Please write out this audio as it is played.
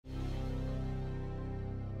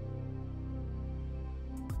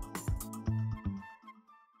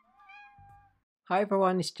Hi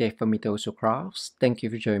everyone, it's Jay from Mitosu Crafts. Thank you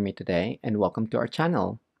for joining me today and welcome to our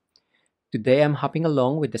channel. Today I'm hopping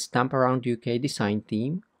along with the Stamp Around UK design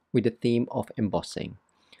theme with the theme of embossing.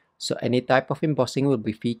 So any type of embossing will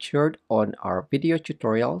be featured on our video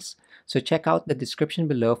tutorials. So check out the description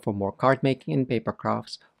below for more card making and paper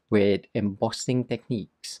crafts with embossing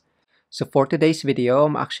techniques. So for today's video,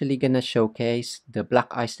 I'm actually gonna showcase the black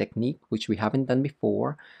ice technique, which we haven't done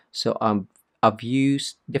before. So I've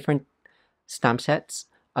used different stamp sets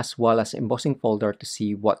as well as embossing folder to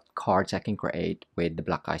see what cards I can create with the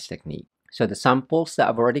black ice technique. So the samples that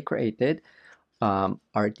I've already created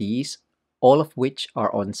are these, all of which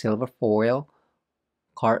are on silver foil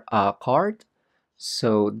card.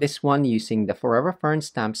 So this one using the Forever Fern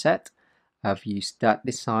stamp set, I've used that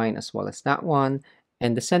design as well as that one,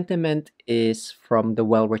 and the sentiment is from the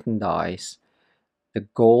well-written dies. The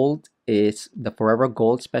gold is the Forever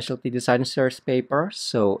Gold Specialty Designer Series paper,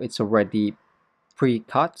 so it's already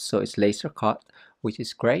pre-cut, so it's laser cut, which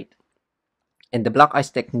is great. And the black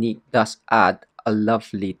ice technique does add a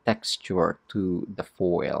lovely texture to the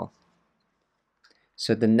foil.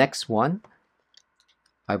 So the next one,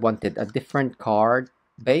 I wanted a different card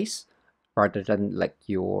base rather than like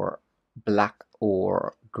your black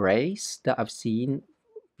or grays that I've seen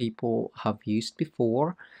people have used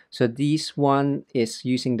before. So this one is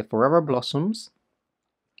using the Forever Blossoms,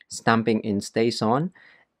 stamping in Stays On,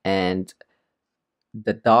 and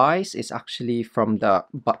the dies is actually from the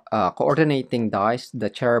coordinating dies, the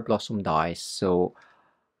cherry blossom dies. So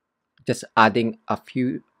just adding a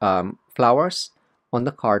few flowers on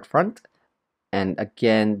the card front, and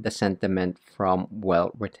again the sentiment from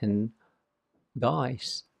well-written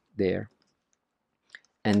dies there.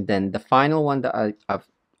 And then the final one that I've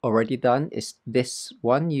already done is this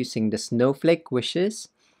one using the Snowflake Wishes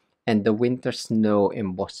and the Winter Snow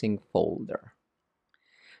embossing folder.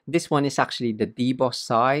 This one is actually the deboss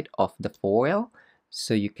side of the foil,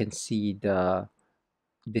 so you can see the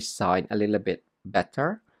design a little bit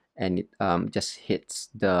better, and it just hits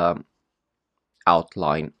the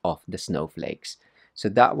outline of the snowflakes. So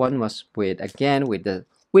that one was with, again, with the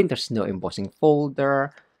Winter Snow embossing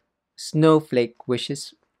folder, Snowflake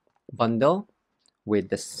Wishes bundle with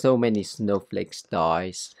the so many snowflakes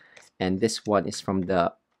dies, and this one is from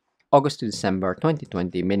the August to December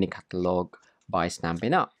 2020 mini catalog by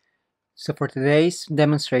Stampin' Up. So for today's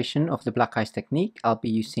demonstration of the black ice technique, I'll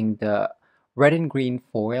be using the red and green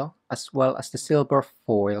foil as well as the silver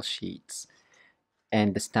foil sheets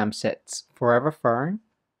and the stamp sets Forever Fern,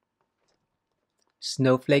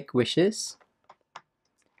 Snowflake Wishes,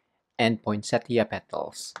 and Poinsettia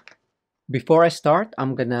Petals. Before I start,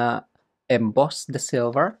 I'm gonna emboss the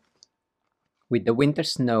silver with the Winter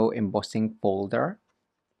Snow embossing folder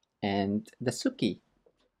and the Suki.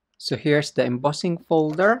 So here's the embossing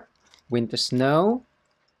folder, Winter Snow,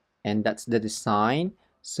 and that's the design.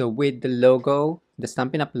 So with the logo, the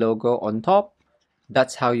Stampin' Up logo on top,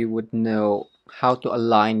 that's how you would know how to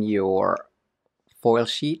align your foil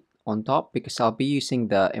sheet on top, because I'll be using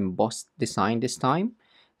the embossed design this time.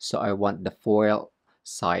 So I want the foil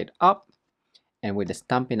side up, and with the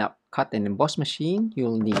Stampin' Up cut and emboss machine,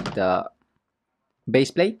 you'll need the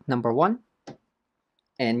base plate number 1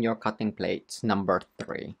 and your cutting plates number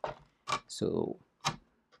 3. So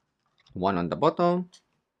one on the bottom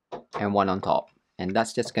and one on top, and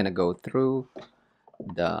that's just gonna go through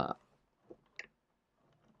the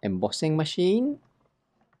embossing machine.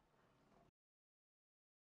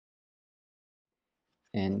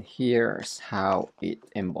 And here's how it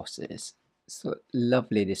embosses. So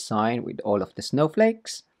lovely design with all of the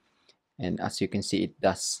snowflakes, and as you can see, it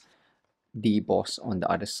does deboss on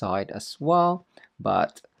the other side as well.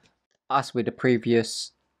 But as with the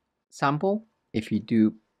previous sample, if you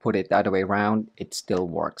do put it the other way around, it still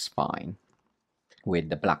works fine with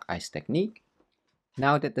the black ice technique.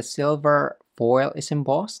 Now that the silver foil is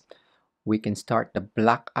embossed, we can start the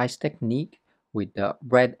black ice technique with the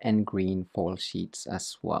red and green foil sheets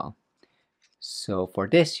as well. So for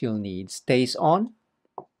this, you'll need Stays On,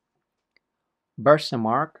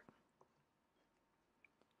 Versamark,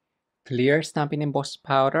 clear Stampin' Emboss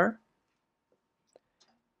powder,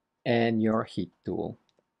 and your heat tool.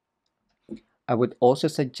 I would also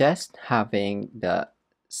suggest having the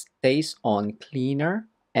Stays On cleaner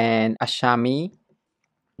and a chamois.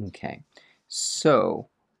 Okay, so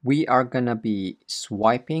we are gonna be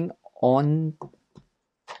swiping on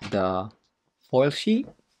the foil sheet,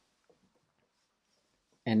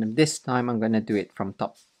 and this time I'm gonna do it from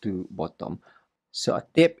top to bottom. So a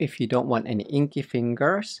tip, if you don't want any inky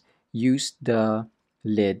fingers, use the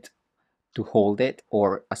lid to hold it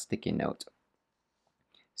or a sticky note.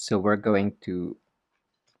 So we're going to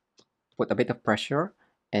put a bit of pressure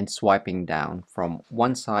and swiping down from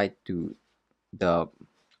one side to the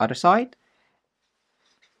other side,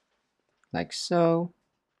 like so.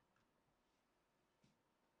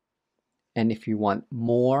 And if you want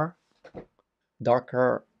more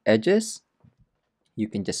darker edges, you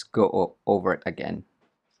can just go over it again.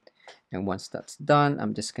 And once that's done,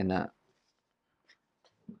 I'm just gonna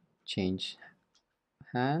change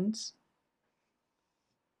hands.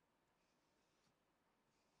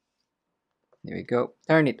 There we go.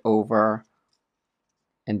 Turn it over,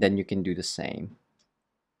 and then you can do the same.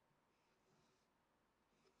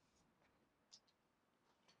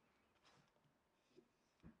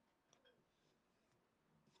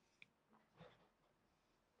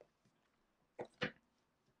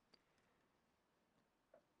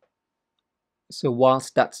 So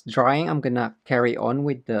whilst that's drying, I'm gonna carry on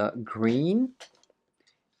with the green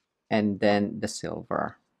and then the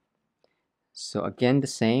silver. So again, the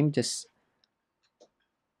same, just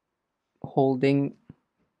holding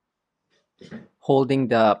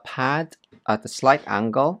the pad at a slight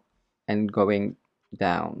angle and going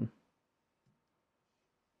down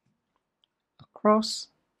across,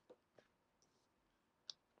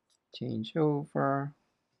 change over,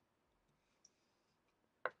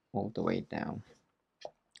 all the way down,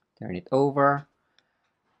 turn it over,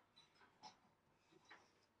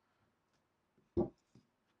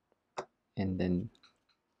 and then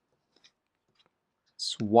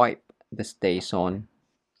swipe the StazOn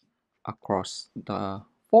across the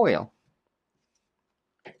foil.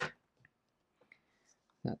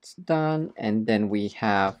 That's done, and then we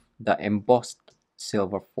have the embossed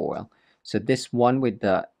silver foil. So this one with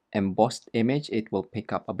the embossed image, it will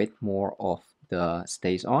pick up a bit more of the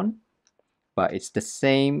StazOn, but it's the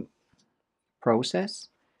same process.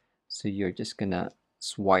 So you're just gonna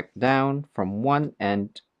swipe down from one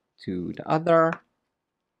end to the other,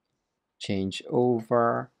 change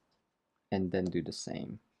over, and then do the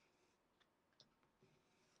same.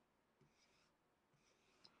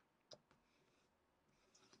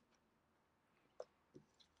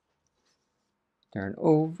 Turn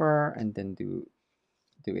over and then do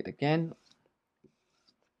it again,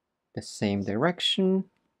 the same direction.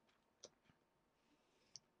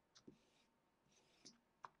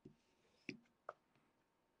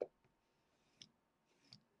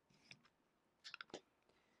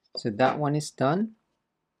 So that one is done.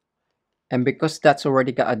 And because that's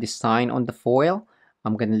already got a design on the foil,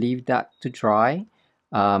 I'm gonna leave that to dry.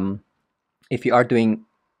 If you are doing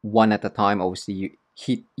one at a time, obviously you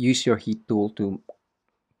use your heat tool to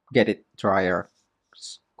get it drier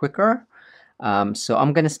quicker. So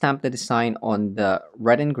I'm gonna stamp the design on the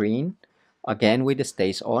red and green, again with the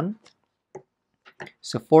StazOn.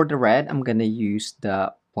 So for the red, I'm gonna use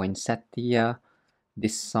the poinsettia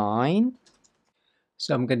design.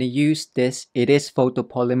 So I'm gonna use this. It is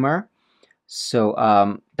photopolymer, so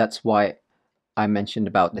that's why I mentioned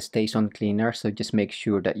about the StazOn cleaner. So just make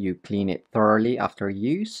sure that you clean it thoroughly after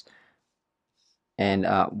use, and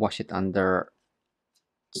wash it under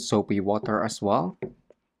soapy water as well,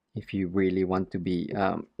 if you really want to be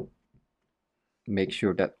make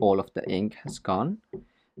sure that all of the ink has gone.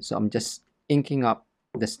 So I'm just inking up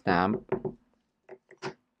the stamp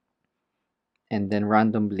and then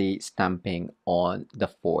randomly stamping on the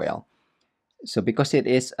foil. So because it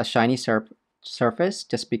is a shiny surface,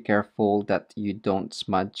 just be careful that you don't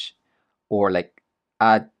smudge or like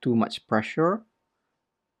add too much pressure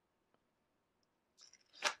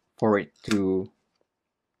for it to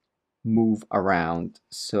move around.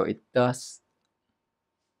 So it does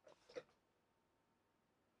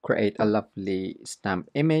create a lovely stamp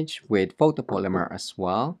image with photopolymer as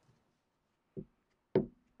well.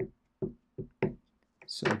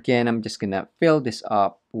 So again, I'm just gonna fill this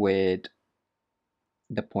up with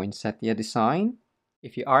the poinsettia design.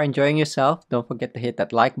 If you are enjoying yourself, don't forget to hit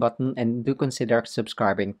that like button and do consider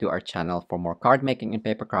subscribing to our channel for more card making and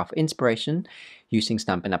papercraft inspiration using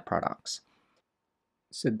Stampin' Up! Products.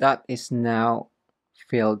 So that is now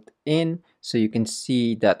filled in. So you can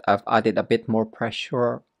see that I've added a bit more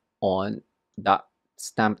pressure on that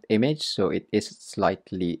stamped image. So it is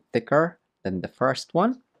slightly thicker than the first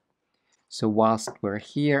one. So whilst we're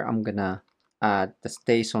here, I'm gonna add the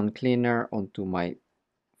StazOn cleaner onto my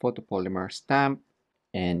photopolymer stamp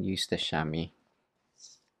and use the chamois.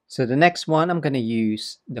 So the next one, I'm gonna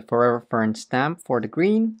use the Forever Fern stamp for the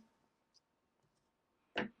green.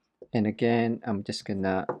 And again, I'm just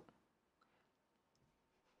gonna,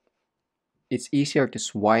 it's easier to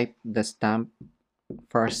swipe the stamp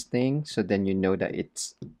first thing, so then you know that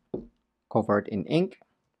it's covered in ink.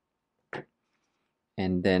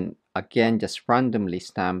 And then again, just randomly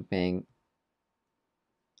stamping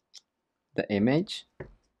the image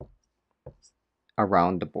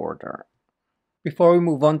around the border. Before we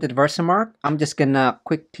move on to the Versamark, I'm just gonna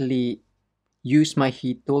quickly use my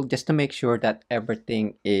heat tool just to make sure that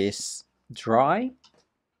everything is dry.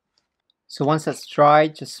 So once that's dry,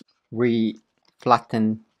 just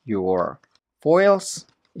flatten your foils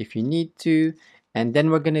if you need to. And then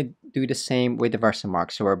we're gonna do the same with the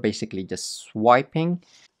Versamark. So we're basically just swiping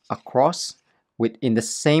across in the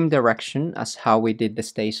same direction as how we did the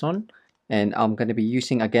StazOn. And I'm gonna be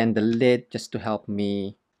using again the lid just to help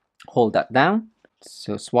me hold that down.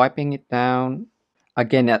 So swiping it down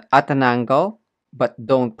again at an angle, but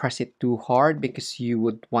don't press it too hard because you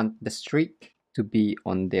would want the streak to be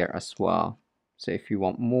on there as well. So if you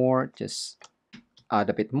want more, just add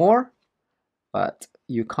a bit more, but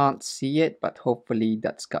you can't see it, but hopefully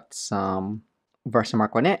that's got some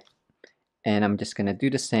Versamark on it. And I'm just gonna do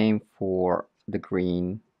the same for the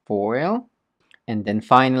green foil. And then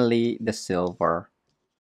finally the silver.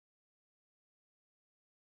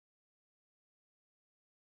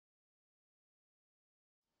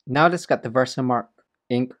 Now let's get the Versamark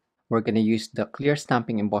ink. We're going to use the clear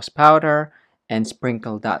stamping emboss powder and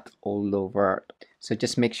sprinkle that all over. So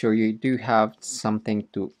just make sure you do have something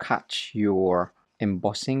to catch your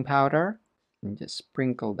embossing powder and just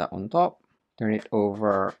sprinkle that on top. Turn it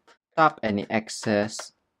over, tap any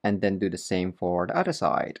excess, and then do the same for the other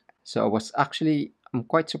side. So I'm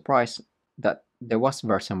quite surprised that there was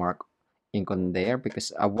Versamark ink on there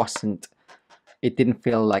because it didn't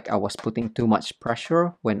feel like I was putting too much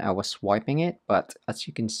pressure when I was wiping it, but as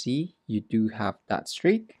you can see, you do have that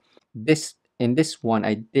streak. In this one,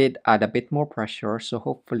 I did add a bit more pressure, so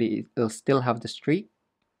hopefully it'll still have the streak.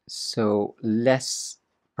 So less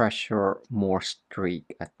pressure, more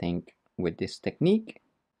streak, I think, with this technique.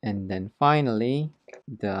 And then finally,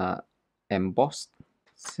 the embossed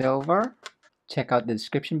silver. Check out the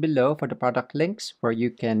description below for the product links where you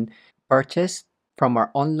can purchase from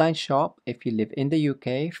our online shop if you live in the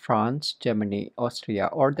UK, France, Germany, Austria,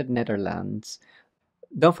 or the Netherlands.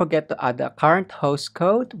 Don't forget to add the current host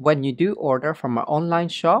code when you do order from our online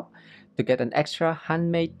shop to get an extra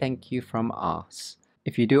handmade thank you from us.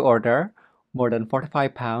 If you do order more than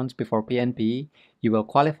 £45 before PNP, you will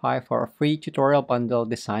qualify for a free tutorial bundle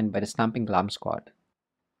designed by the Stamping Glam Squad.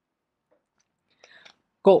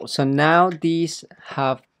 Cool, so now these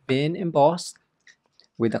have been embossed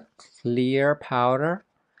with a clear powder.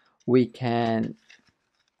 We can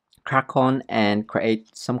crack on and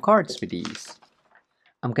create some cards with these.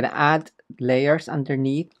 I'm gonna add layers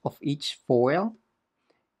underneath of each foil,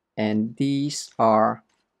 and these are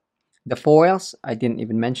the foils I didn't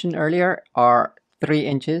even mention earlier are 3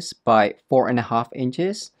 inches by 4.5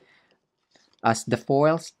 inches, as the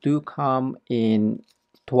foils do come in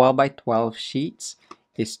 12 by 12 sheets.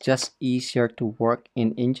 It's just easier to work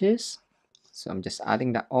in inches, so I'm just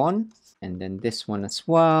adding that on, and then this one as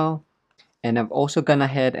well. And I've also gone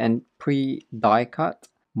ahead and pre-die cut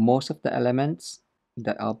most of the elements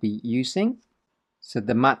that I'll be using. So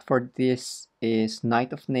the mat for this is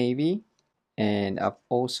Night of Navy, and I've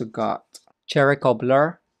also got Cherry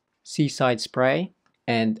Cobbler, Seaside Spray,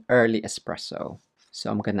 and Early Espresso.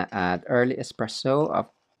 So I'm gonna add Early Espresso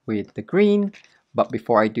up with the green, but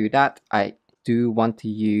before I do that, I do want to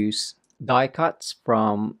use die cuts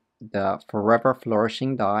from the Forever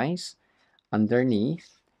Flourishing dies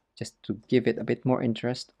underneath, just to give it a bit more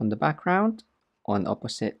interest on the background on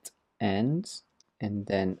opposite ends, and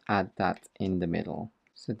then add that in the middle.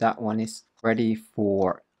 So that one is ready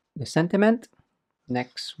for the sentiment.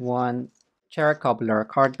 Next one, Cherry Cobbler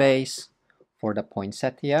card base for the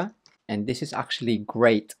poinsettia, and this is actually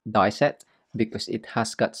great die set because it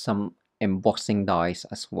has got some embossing dies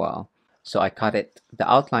as well. So I cut the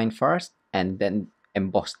outline first and then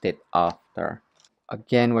embossed it after.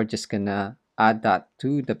 Again, we're just gonna add that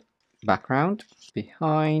to the background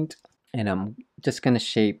behind, and I'm just gonna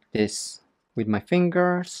shape this with my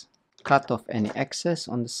fingers, cut off any excess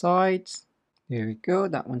on the sides. There we go,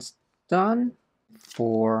 that one's done.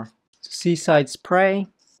 For Seaside Spray,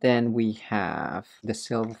 then we have the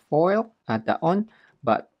silver foil, add that on,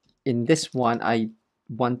 but in this one I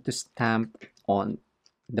want to stamp on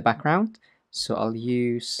the background, so I'll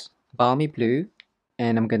use Balmy Blue,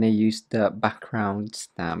 and I'm gonna use the background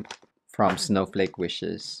stamp from Snowflake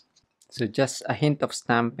Wishes. So just a hint of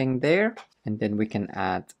stamping there, and then we can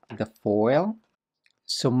add the foil.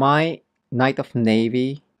 So my Night of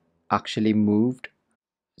Navy actually moved.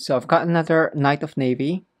 So I've got another Night of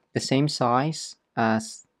Navy, the same size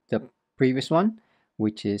as the previous one,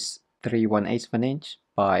 which is 3/1/8 of an inch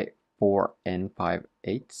by 4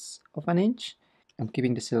 5/8 of an inch. I'm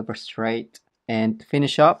keeping the silver straight. And to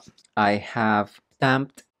finish up, I have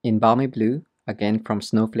stamped in Balmy Blue, again from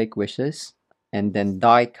Snowflake Wishes, and then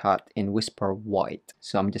die cut in Whisper White.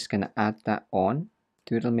 So I'm just gonna add that on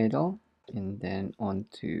to the middle and then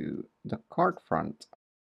onto the card front.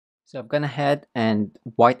 So I've gone ahead and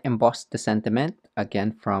white embossed the sentiment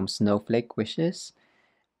again from Snowflake Wishes,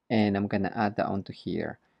 and I'm gonna add that onto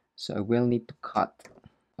here. So I will need to cut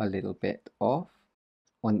a little bit off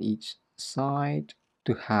on each side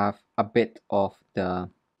to have a bit of the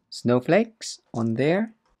snowflakes on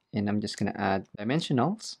there, and I'm just gonna add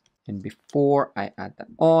dimensionals. And before I add that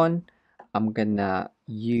on, I'm gonna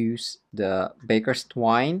use the baker's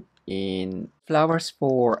twine in Flowers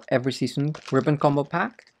for Every Season ribbon combo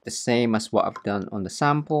pack, the same as what I've done on the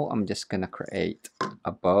sample. I'm just gonna create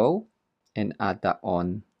a bow and add that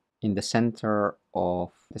on in the center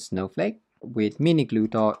of the snowflake with mini glue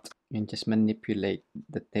dot, and just manipulate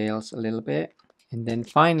the tails a little bit. And then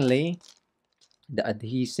finally the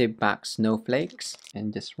adhesive back snowflakes,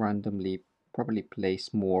 and just randomly probably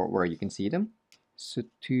place more where you can see them. So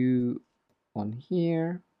 2 on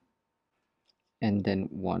here and then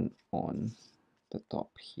 1 on the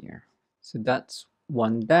top here. So that's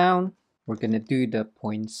 1 down. We're gonna do the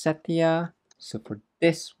poinsettia. So for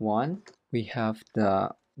this one, we have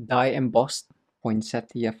the die embossed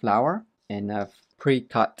poinsettia flower, and I've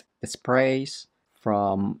pre-cut the sprays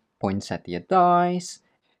from poinsettia dies.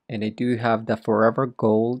 And I do have the Forever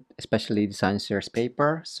Gold, especially Design Series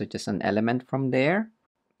paper, so just an element from there.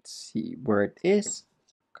 Let's see where it is.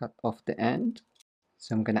 Cut off the end.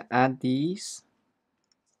 So I'm gonna add these.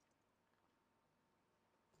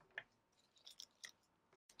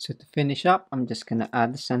 So to finish up, I'm just gonna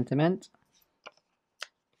add the sentiment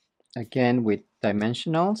again with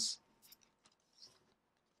dimensionals.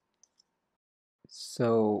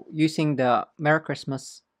 So using the Merry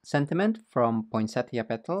Christmas sentiment from Poinsettia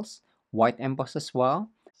Petals, white emboss as well.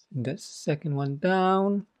 That's the second one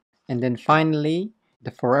down. And then finally, the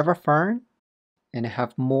Forever Fern. And I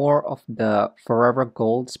have more of the Forever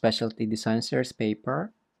Gold Specialty Design Series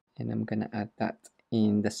paper. And I'm gonna add that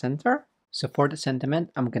in the center. So for the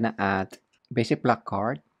sentiment, I'm gonna add basic black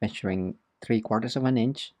card measuring 3/4 of an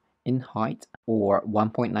inch in height or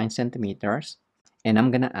 1.9 centimeters. And I'm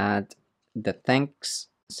gonna add the thanks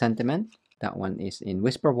sentiment. That one is in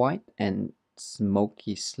Whisper White and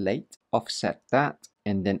Smoky Slate. Offset that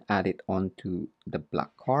and then add it onto the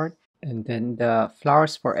black card. And then the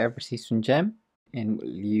Flowers for Every Season gem, and we'll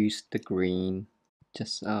use the green,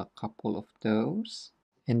 just a couple of those.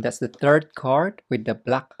 And that's the third card with the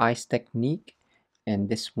black ice technique, and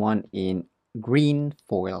this one in green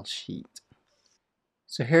foil sheet.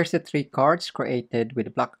 So here's the 3 cards created with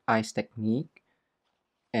the black ice technique,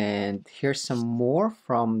 and here's some more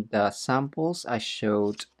from the samples I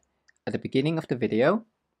showed at the beginning of the video.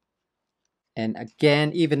 And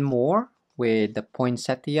again, even more with the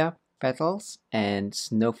poinsettia petals and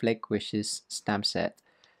Snowflake Wishes stamp set.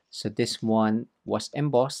 So this one was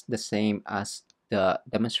embossed the same as the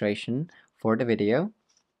demonstration for the video.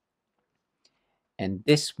 And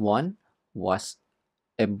this one was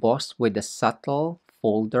embossed with a subtle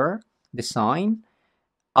folder design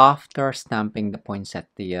after stamping the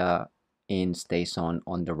poinsettia in StazOn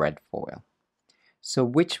on the red foil. So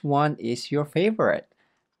which one is your favorite?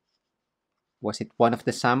 Was it one of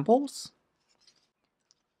the samples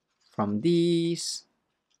from these,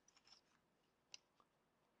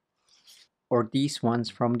 or these ones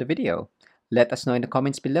from the video? Let us know in the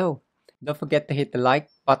comments below. Don't forget to hit the like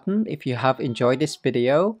button if you have enjoyed this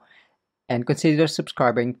video, and consider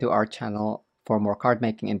subscribing to our channel for more card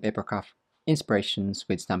making and papercraft inspirations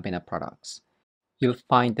with Stampin' Up products. You'll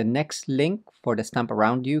find the next link for the Stamp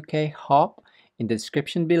Around UK hop in the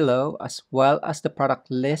description below, as well as the product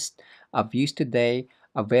list I've used today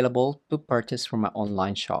available to purchase from my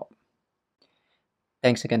online shop.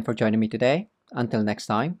 Thanks again for joining me today. Until next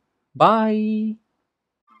time, bye!